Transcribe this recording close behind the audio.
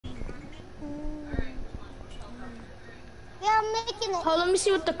Yeah, I'm making it. Hold, let me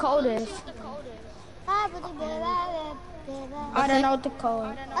see what the code is. I don't know what the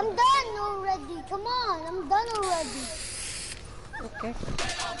code. I'm done already. Come on, I'm done already. Okay.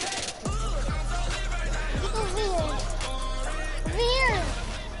 Get over here. Over here.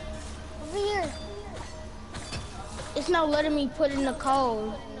 Over here. It's not letting me put in the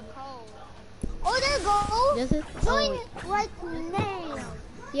code. Oh, there you go. Does it? Join Oh, right now.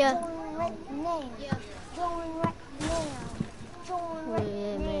 yeah. Join right now. Join right now. Join Wait a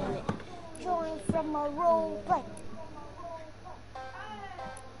right minute. now. Join from a role play.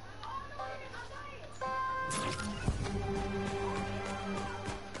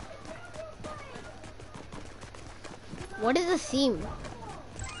 What is a seam? This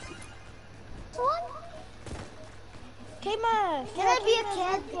one? K-Mass. Can I be a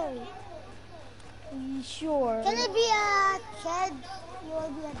kid? Sure. Can I be a kid? You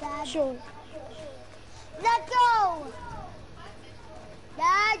will be a dad? Sure. Let's go!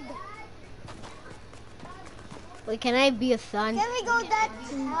 Dad! Wait, can I be a son? Can we go that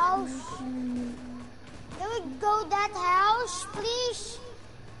house? Can we go that house, please?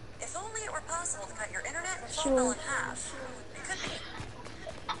 If only it were possible to cut your internet and phone Sure. bill in half. It could be.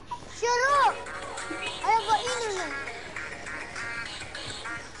 Shut up! I have an internet.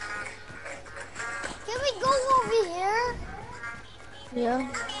 Can we go over here? Yeah.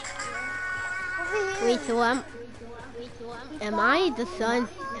 Over here. Wait, so am I the son?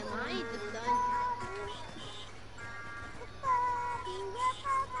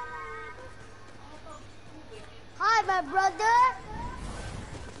 Hi, my brother.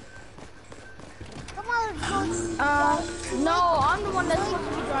 Come on, let's go. No, I'm the one that's supposed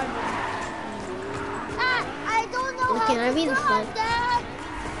to be driving. I don't know Wait, how can I to be the drive, son? Dad.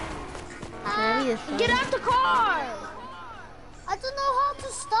 Can I be the son? Get out the car! I don't know how to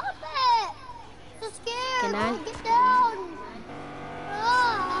stop it. I'm so scared. Can I? Oh, get down.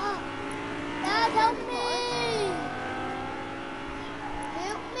 Dad, help me.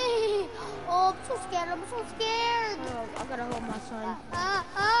 Help me. Oh, I'm so scared. I'm so scared. Oh, I gotta hold my son.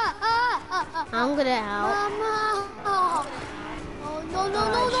 I'm gonna help. Mama. Oh, no, no,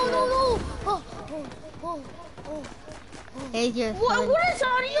 no, no, no, no. Oh, oh, oh, oh. Hey, your What son. is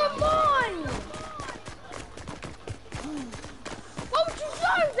on your mind? Why would you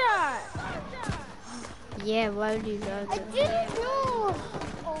drive that? Yeah, why would you do I that? didn't know.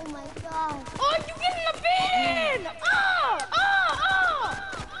 Oh my God. Oh, you get in the bin!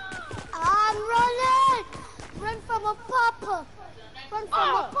 I'm running. Run from a papa. Run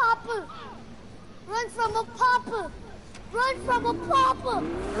from a papa. Run from a papa. Run from a papa.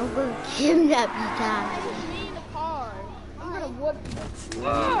 I'm gonna kidnap you guys. Me in the car. I'm gonna whoop the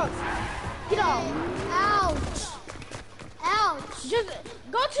truck. Get out. Ouch. Ouch. Just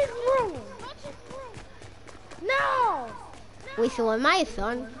go to your room. No. Wait, so am I a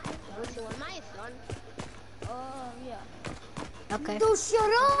son? Yeah. Okay. Don't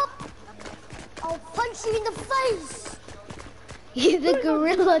shut up. I'll punch you in the face. He's a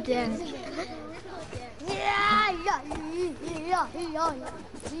gorilla then. Yeah, yeah, yeah, yeah,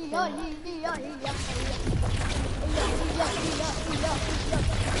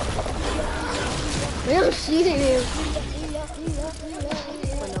 We don't shoot at him.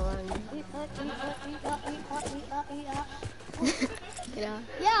 Get off.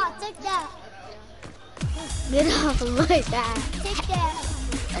 Yeah, take that. Get off of my back. Take that.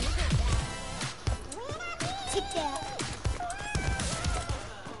 Take that.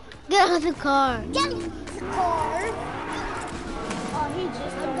 Get out of the car. Get the car. Oh, he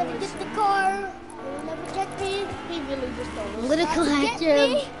just I'm gonna get the car. You'll never get me. He really just don't. I'm gonna collect Get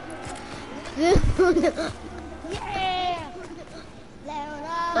him. me. Yeah.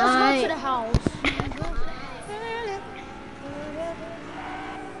 Let's Let's go to the house.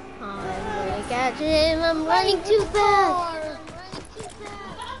 I'm gonna catch him. I'm running too fast.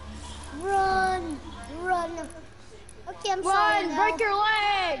 Run, run. Okay, I'm sorry Run, now. break your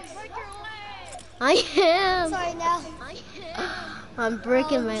legs. I am. Sorry now. I'm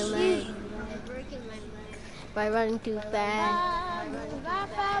breaking my leg by running too fast.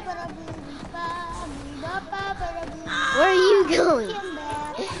 Where are you going? Come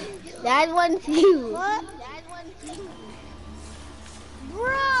back. That one's you. What?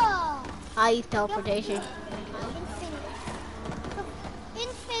 Bro! I use teleportation.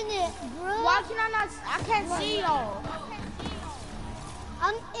 Infinite, bro. Why can I not? I can't see y'all.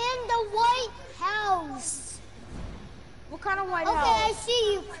 I'm in the White House. What kind of White Okay, I House?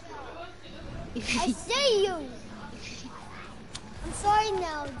 see you. I see you. I'm sorry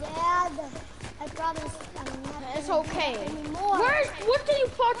now, Dad. I promise I'm not It's gonna do okay. that anymore. Where did you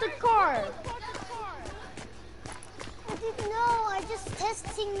park the car? didn't know. I just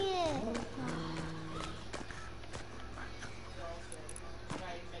testing it.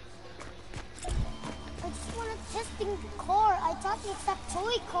 I just wanted testing the car. I thought it's a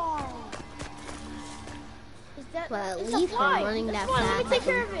toy car. Is that? Well, at It's a least fly. I'm running It's that a fly. Let me take fast.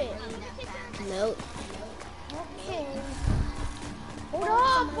 care of it. Nope. Okay. Hold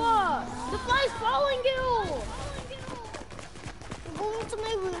up! The fly's following you. I'm going to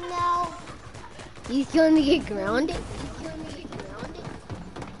my room now. He's going to get grounded?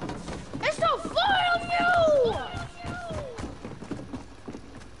 It's still following you.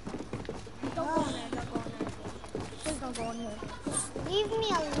 Don't go in there. Don't go in there. Please don't go in here. Leave me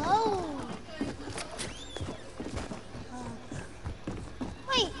alone.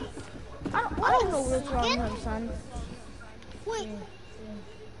 Wait. I don't know what's wrong with him, son. Wait.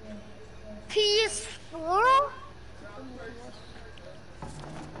 PS4?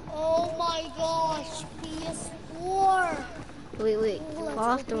 Oh my gosh, PS4. Wait. Let's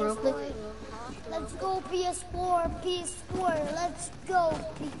Pause go the real quick. PS4. Let's go PS4, PS4. Let's go.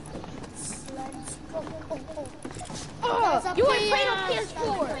 Let's go. There's a You ain't playing on PS.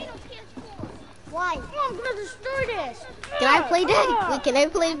 PS4. Why? Oh, I'm gonna destroy this. Can I play that? Wait, can I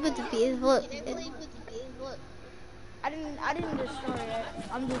play with the PS4? I didn't destroy it.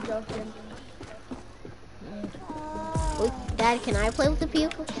 I'm just joking. Wait, Dad, can I play with the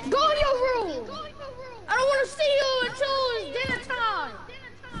PS4? Go in your room. I don't want to see you until it's dinner time.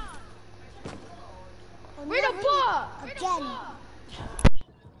 Read a book. Again.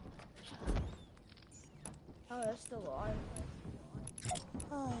 Oh, that's still alive.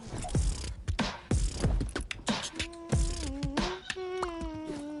 Oh.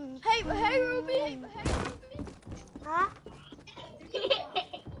 Hey, Ruby. Huh?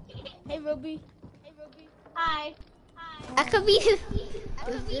 Hey, Ruby. Hi. That could be his.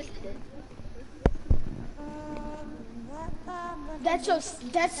 That's your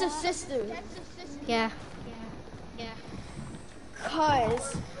sister. Yeah.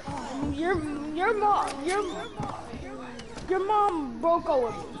 Cause your mom broke up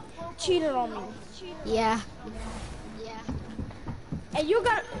with me, cheated on me, Yeah. and you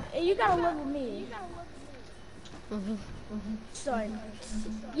gotta live with me. Son.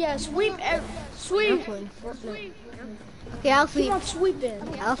 Yeah, sweep. Okay, I'll Keep sleep. on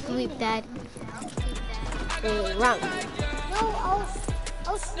sweeping. I'll sleep, Dad. Wait, run. No,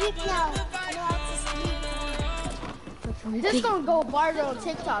 I'll sleep now. I know how to sleep. This gonna go viral on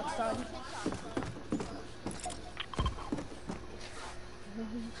TikTok, son.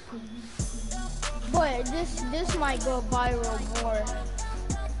 But this might go viral more.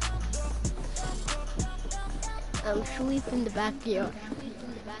 I'm sleep in the backyard.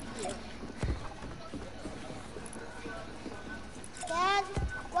 Dad,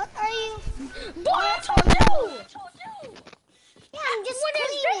 what are you? Boy, I told you! Yeah, I'm just When it's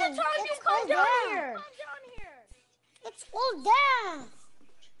cleaning. dinner time, you It's come all down down. here. It's all down.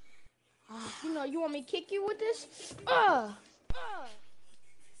 You know, you want me to kick you with this?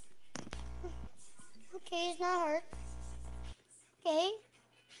 Okay, it's not hurt. Okay.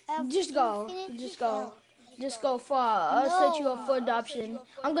 Just go. Just go. Just go for, I'll set you up for adoption.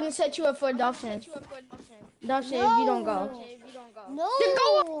 I'm gonna set you up for adoption. Adoption if you don't go. No. Then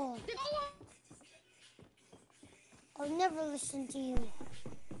go. I'll never listen to you.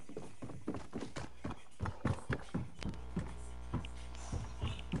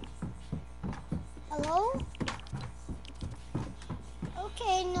 Hello?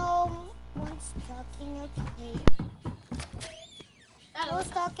 Okay, no one's talking, okay. No one's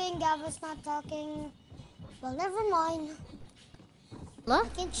talking, Gavin's not talking. Well, never mind. Look, I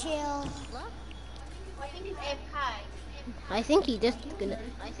can chill. I think he just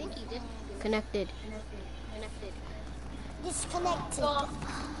connected. Disconnected.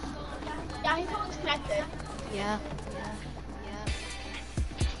 Yeah, he's always connected. Yeah.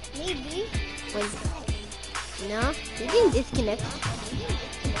 Maybe. Wait. No, he didn't disconnect.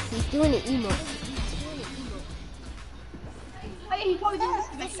 He's doing an emo. Hey, he probably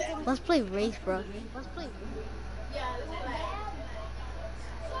didn't disconnect. Let's play race, bro.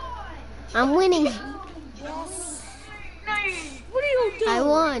 I'm winning. Yes. What are you doing? I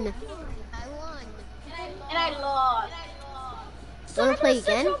won. And I lost. Wanna play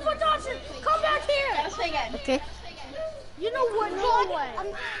again? Come back here. Let's play again. Okay. You know what? No way.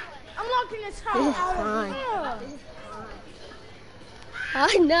 I'm locking this This is house. fine. Yeah.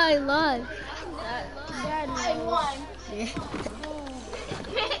 Oh no, I lost. Dad knows.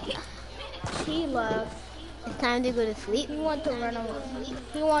 He left. It's time to go to sleep. He wanted to run away.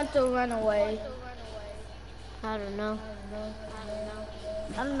 He wanted to run away. I don't know.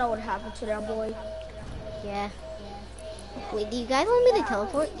 I don't know what happened to that boy. Yeah. Wait, do you guys want me to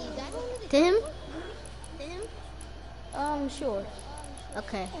teleport to him? Sure.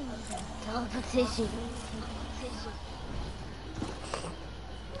 Okay. Teleportation.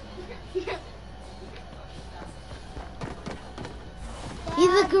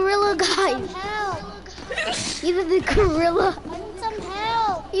 He's a gorilla, guys. Help! He's a gorilla. I need some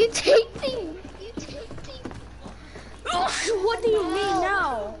help! You take me. What do you mean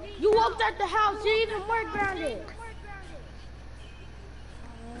now? You walked out the house. You even more grounded.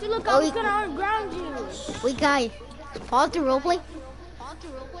 See, look, I was gonna unground you. Wait, guys. Pause the roleplay.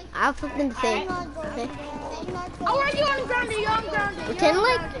 I have something to say. I'm not going Okay. there. I'm not Oh, going are you ungrounded? You're ungrounded. Pretend You're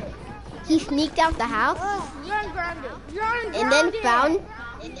like ungrounded. he sneaked out the house You're ungrounded. You're ungrounded. and then found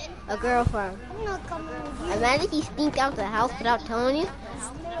a girlfriend. I'm not coming with you. Imagine he sneaked out the house without telling you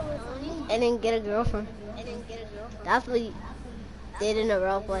Stay away from me. and then get a girlfriend. That's what he did in the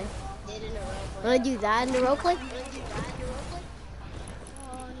roleplay. Wanna do that in the roleplay?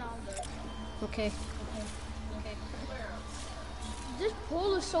 Okay. This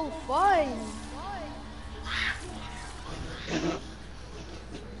pool is so fun.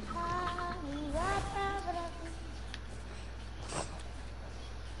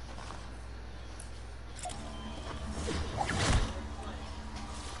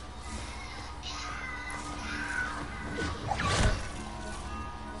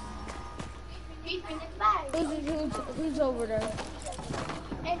 Who's over there?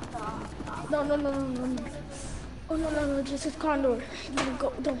 No. Oh, no, just his condor.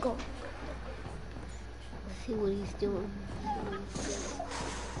 Don't go. Let's see what he's doing.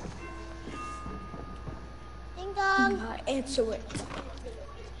 Ding dong. Answer it.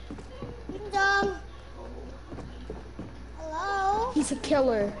 Ding dong. Hello? He's a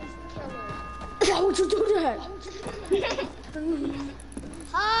killer. Why would you do that?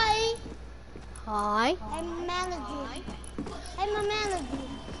 Hi. Hi. I'm a manager. I'm a manager.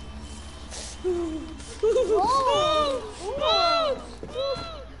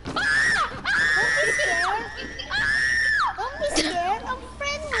 Don't be scared. I'm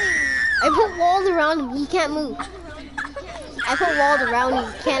friendly. I put walls around him. He can't move. I put walls around you.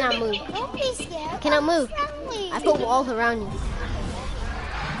 You cannot move. Don't be scared. Cannot I'm move. friendly. I put walls around you.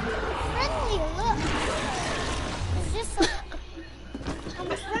 Friendly, look. It's just a... I'm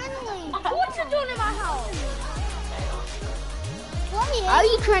friendly. What you doing in my house? Quiet. Are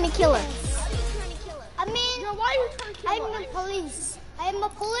you trying to kill her? I mean, Why are you trying to kill I'm us? the police. I'm a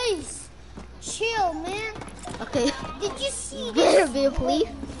police. Chill, man. Okay. Did you see You this? better be a police.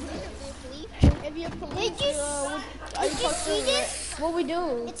 If you're police, Did you see this? what we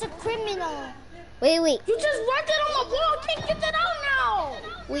do? It's a criminal. Wait. You just wrecked it on the wall. Can't get that out now.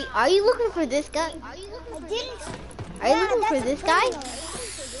 Wait, are you looking for this guy? I didn't. Are you looking for that's a this guy? criminal.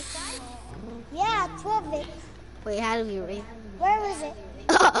 Yeah, 12 it. Wait, how do we erase Where is it?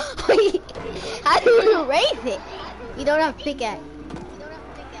 it? Wait, how do we erase it? You don't have pickaxe.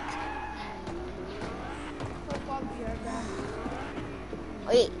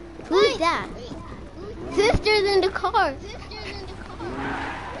 Wait, who's that? Sister's in the car.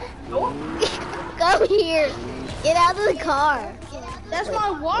 Come here. Get out of the car. That's my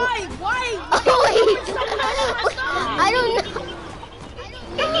wife. Why? Oh, wait. I don't know.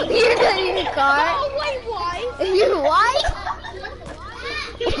 You're not in the car. Oh, wait, wife. Your wife?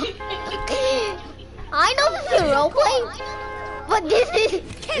 I know this is a roleplay, but this is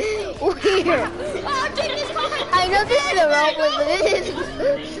weird. Oh, take this car. I know this is a roleplay, but this is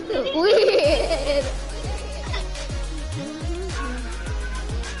weird. What is this?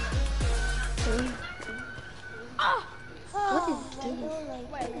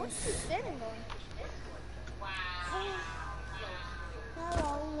 Wait, what's she standing on?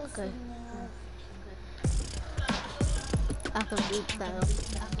 Hello, listen Okay. now. Afrobeat style.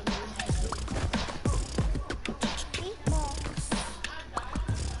 Beatbox.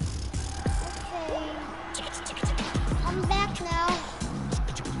 Okay. I'm back now.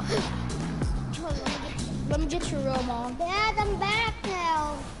 Let me get your real mom. Dad, I'm back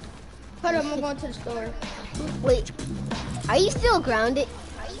now. Hold on, I'm going to the store. Wait, are you still grounded?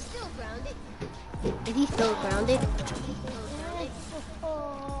 Is he still grounded?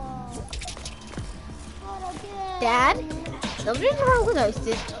 Dad? Something's wrong with our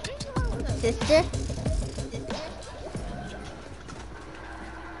sister.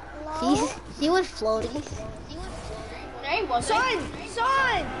 She was floating.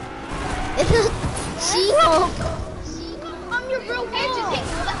 Son! It's a She-Hulk. I'm your real mom.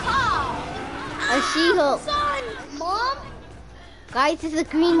 A She-Hulk. Son! Mom? Guys, it's a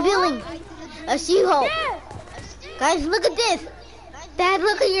green villain. A She-Hulk. Yeah. Guys, look at this. Dad,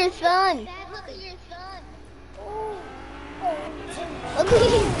 look at your son. Look what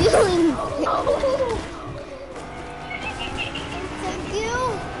he's doing. Thank you.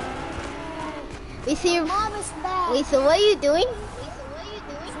 We see your Mom is back. Wait, so what are you doing?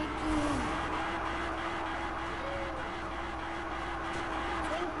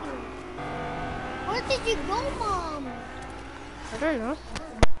 Where did you go, Mom? I don't know.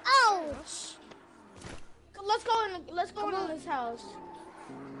 Ouch! Let's go in this house.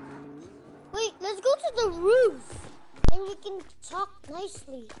 Wait, let's go to the roof, and we can talk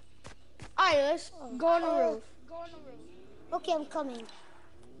nicely. Alright, let's go on the roof. Okay, I'm coming.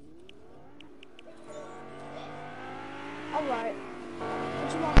 Alright.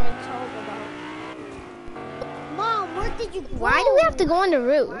 What you want me to talk about? Mom, where did you go? Why do we have to go on the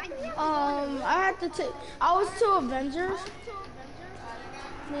roof? I was two Avengers.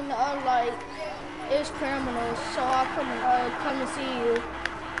 And like, it was criminals, so I couldn't come to see you.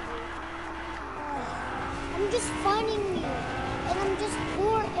 I'm just finding you, and I'm just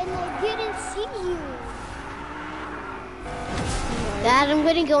poor, and I didn't see you. Dad, I'm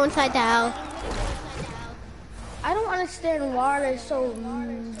gonna go inside the house. I don't understand why they're so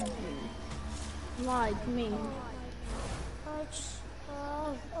like me.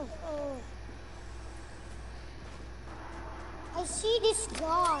 I see this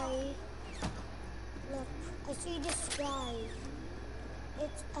guy. Look, I see this guy.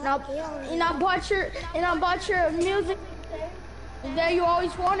 It's And I bought your music that you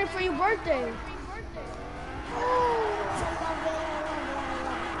always wanted for your birthday.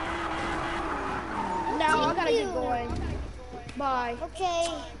 Now I gotta get going. Bye. Okay.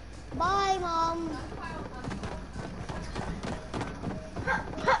 Bye, Mom.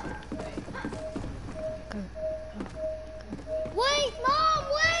 Wait, Mom,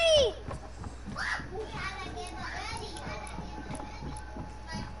 wait!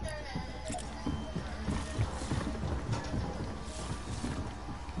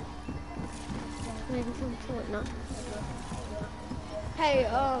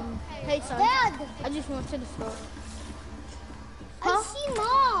 Hey son. Dad! I just went to the store. I see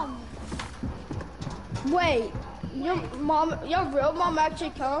Mom. Wait, your real mom actually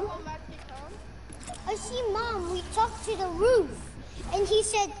come? I see Mom. We talked to the roof. And she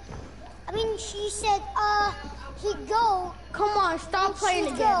said, he'd go. Come on, stop playing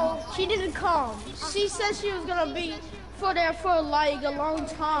She again. go. She didn't come. She said she was gonna be there for like a long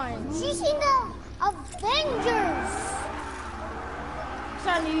time. She's in the Avengers.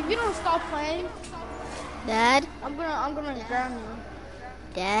 Sonny, if you don't stop playing, Dad? I'm gonna ground you.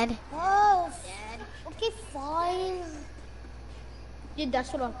 Dad? Oh, okay, fine. Yeah,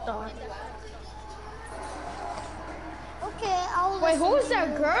 that's what I thought. Okay, I'll Wait, who listen was to that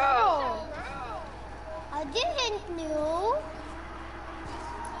you. girl? I didn't know.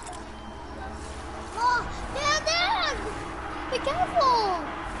 Oh, Dad! Be careful!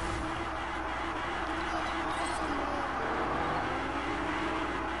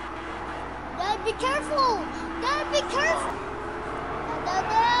 Dad, be careful! Dad, be careful! Dad,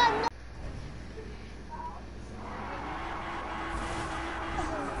 no.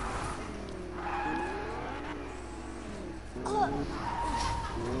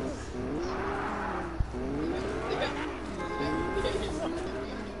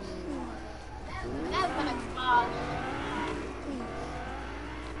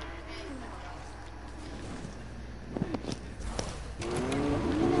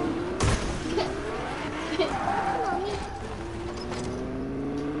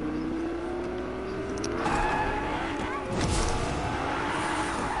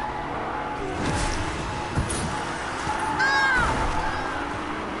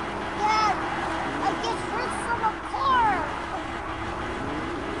 Dad, I get hurt from a car.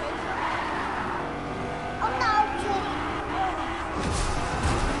 I'm not okay.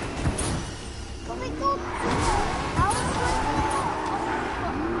 Can we go to the house?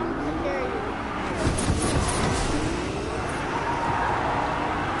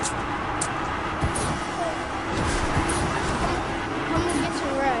 Come and get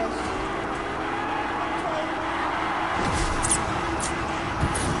some rest.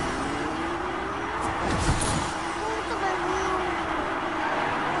 Go to my room.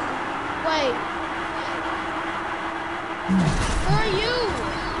 Wait. Who are you?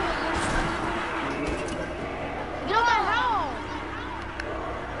 Get out of my house.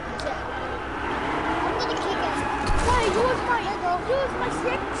 I'm gonna kick it. Wait, you was my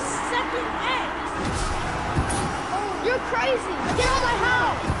second ex. You're crazy. Get out of my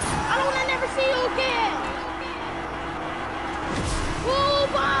house. I don't want to never see you again. Oh,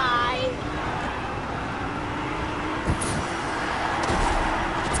 bye.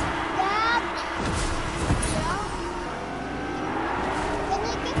 Dad,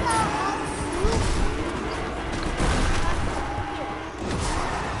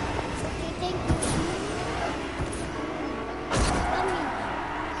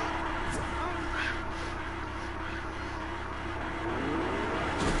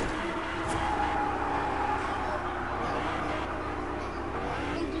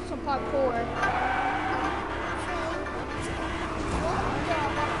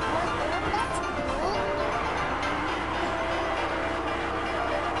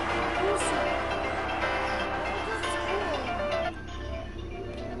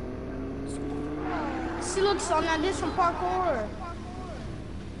 look, son, I did some parkour.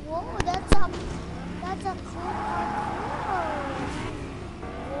 Whoa, that's a cool parkour.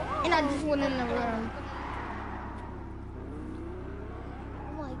 And I just went in the room.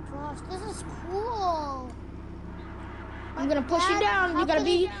 Oh my gosh, this is cool. I'm gonna push you down. You gotta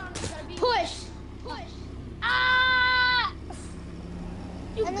be push. Ah!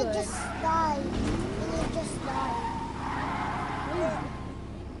 You And good. it just died.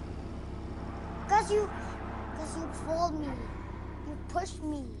 Cause you pulled me. You pushed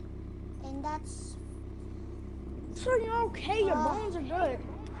me. And that's... So you're okay. Your bones are good.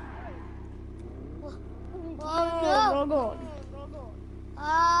 Oh no.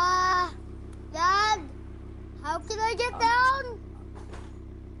 Dad, how can I get down?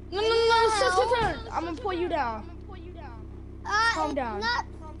 No, sit. I'm gonna pull you down. Calm down. Not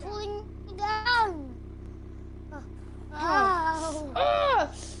pulling me down. Ow. Ow.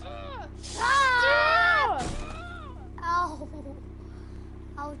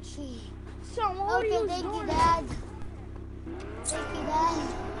 Ouchie. Son, what are you Thank doing? you, Dad. Thank you, Dad.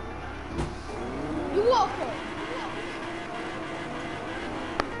 You're welcome.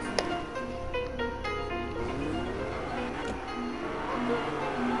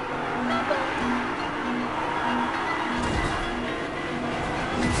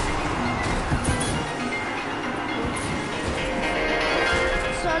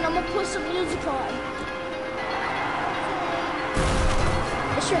 Son, I'm gonna put some music on.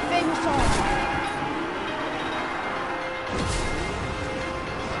 What's your favorite song?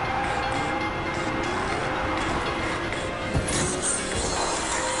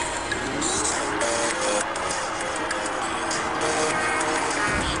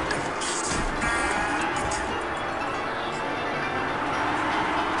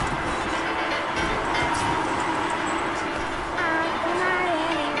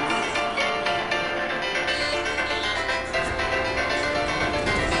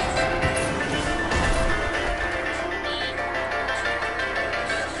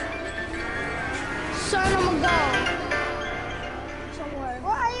 Son, I'm gonna go somewhere.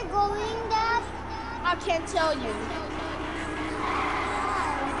 Where are you going, Dad? I can't tell you.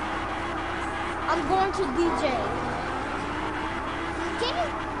 I'm going to DJ.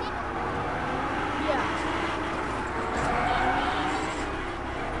 Yeah.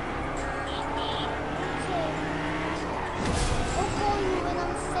 I'll call you when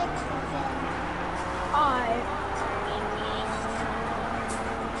I'm 6 again. Alright.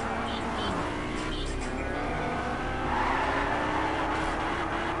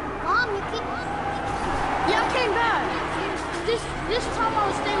 Mom, you keep... Yeah, I came back. This time I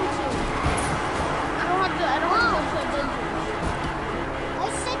was staying with you. I don't have to go to a dungeon.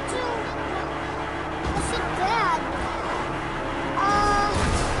 I said, Dad,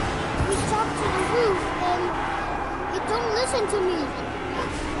 we talked to the roof and he don't listen to me.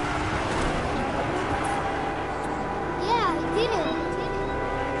 Yeah, he didn't.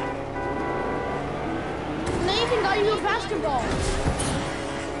 Nathan got you a basketball.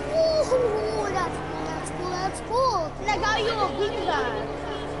 Ooh, that's cool. And I got you a beanbag.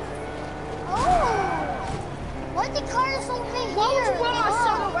 Oh, why the car is so big Why would here? you wear my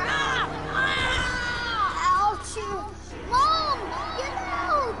summer? Ouch! Mom, get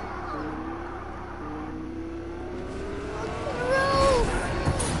out! Roof!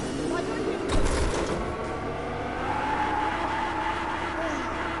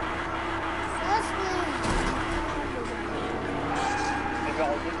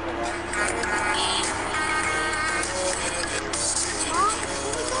 Mom, can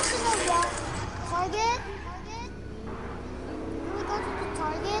we go to the Target? Can we go to the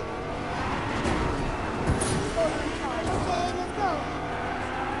Target? Okay, let's go.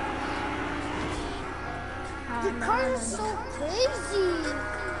 The car is so crazy.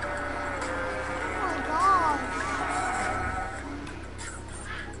 Oh my gosh.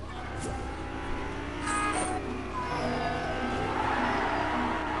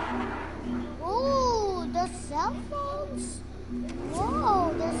 Oh, there's cell phones.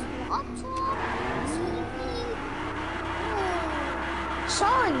 Whoa, there's laptop, TV. Oh.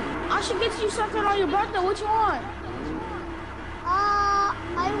 Son, I should get you something on your birthday. What you want?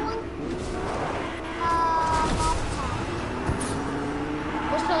 I want laptop.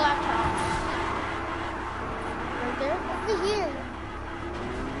 What's the laptop? Right there? Over here.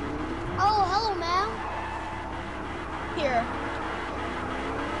 Oh, hello, ma'am. Here.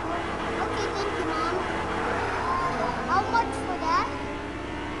 Okay, thank you, mom. How much for that?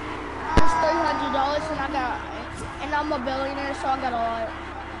 It's $300 and I'm a billionaire, so I got a lot.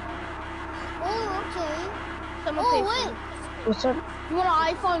 Oh, okay. So I'm gonna pay for wait. it. What's up? You want an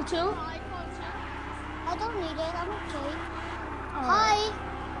iPhone too? I don't need it. I'm okay. Hi.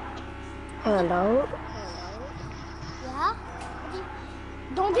 Hello? Yeah?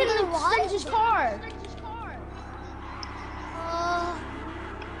 Don't get in the stranger's car.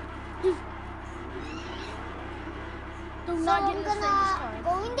 Do So not get I'm in the stranger's car. gonna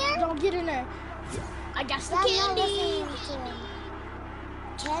go in there? Don't get in there. I got some Yeah, I'm not candy. listening to him.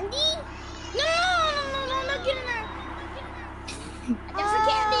 Candy? No, not get in there. I got some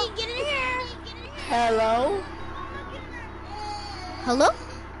candy. Get in here. Hello? Hello?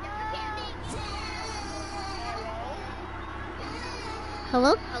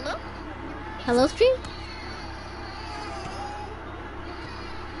 Hello? Hello, stream?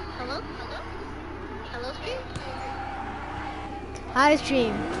 Hello, stream? Hi,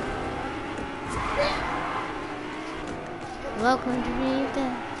 stream. Welcome to Dream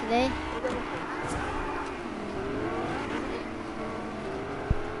today.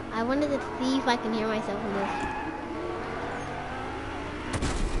 I wanted to see if I can hear myself in this.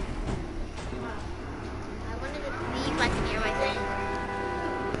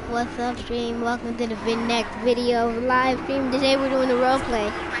 What's up, stream? Welcome to the next video live stream. Today we're doing a role play.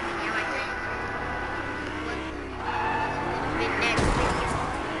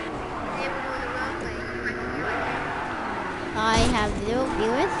 I have 0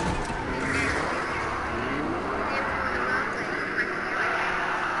 viewers.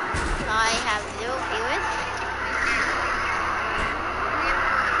 I have 0 viewers.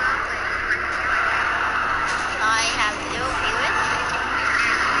 I have 0 viewers.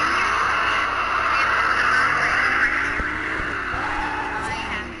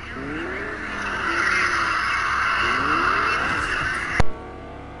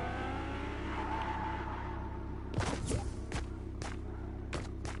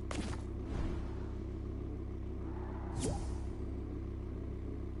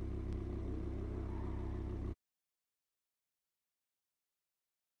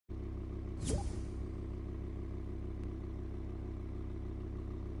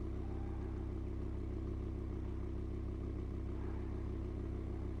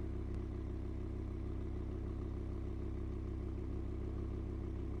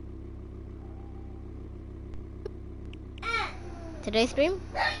 Today's stream?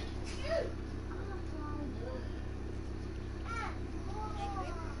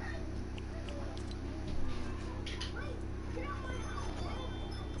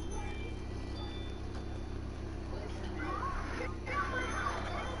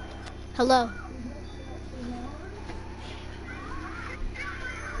 Hello.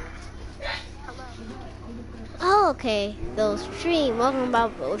 Oh, okay. So stream, welcome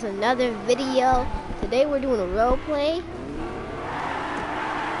back to another video. Today we're doing a role play.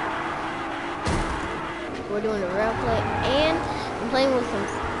 And I'm playing with some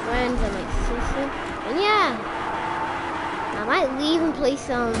friends and my sister. And yeah, I might leave and play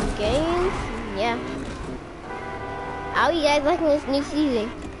some games. Yeah. How are you guys liking this new season?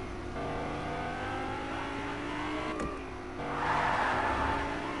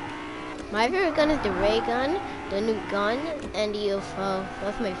 My favorite gun is the ray gun, the new gun, and the UFO.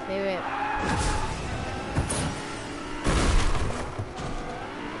 That's my favorite.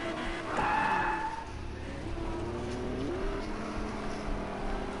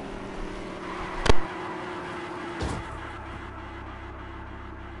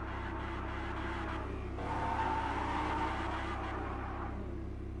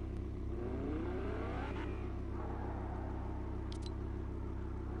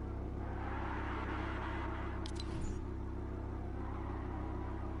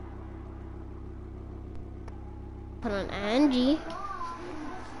 Put on Angie.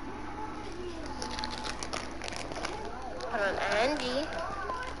 Put on Angie.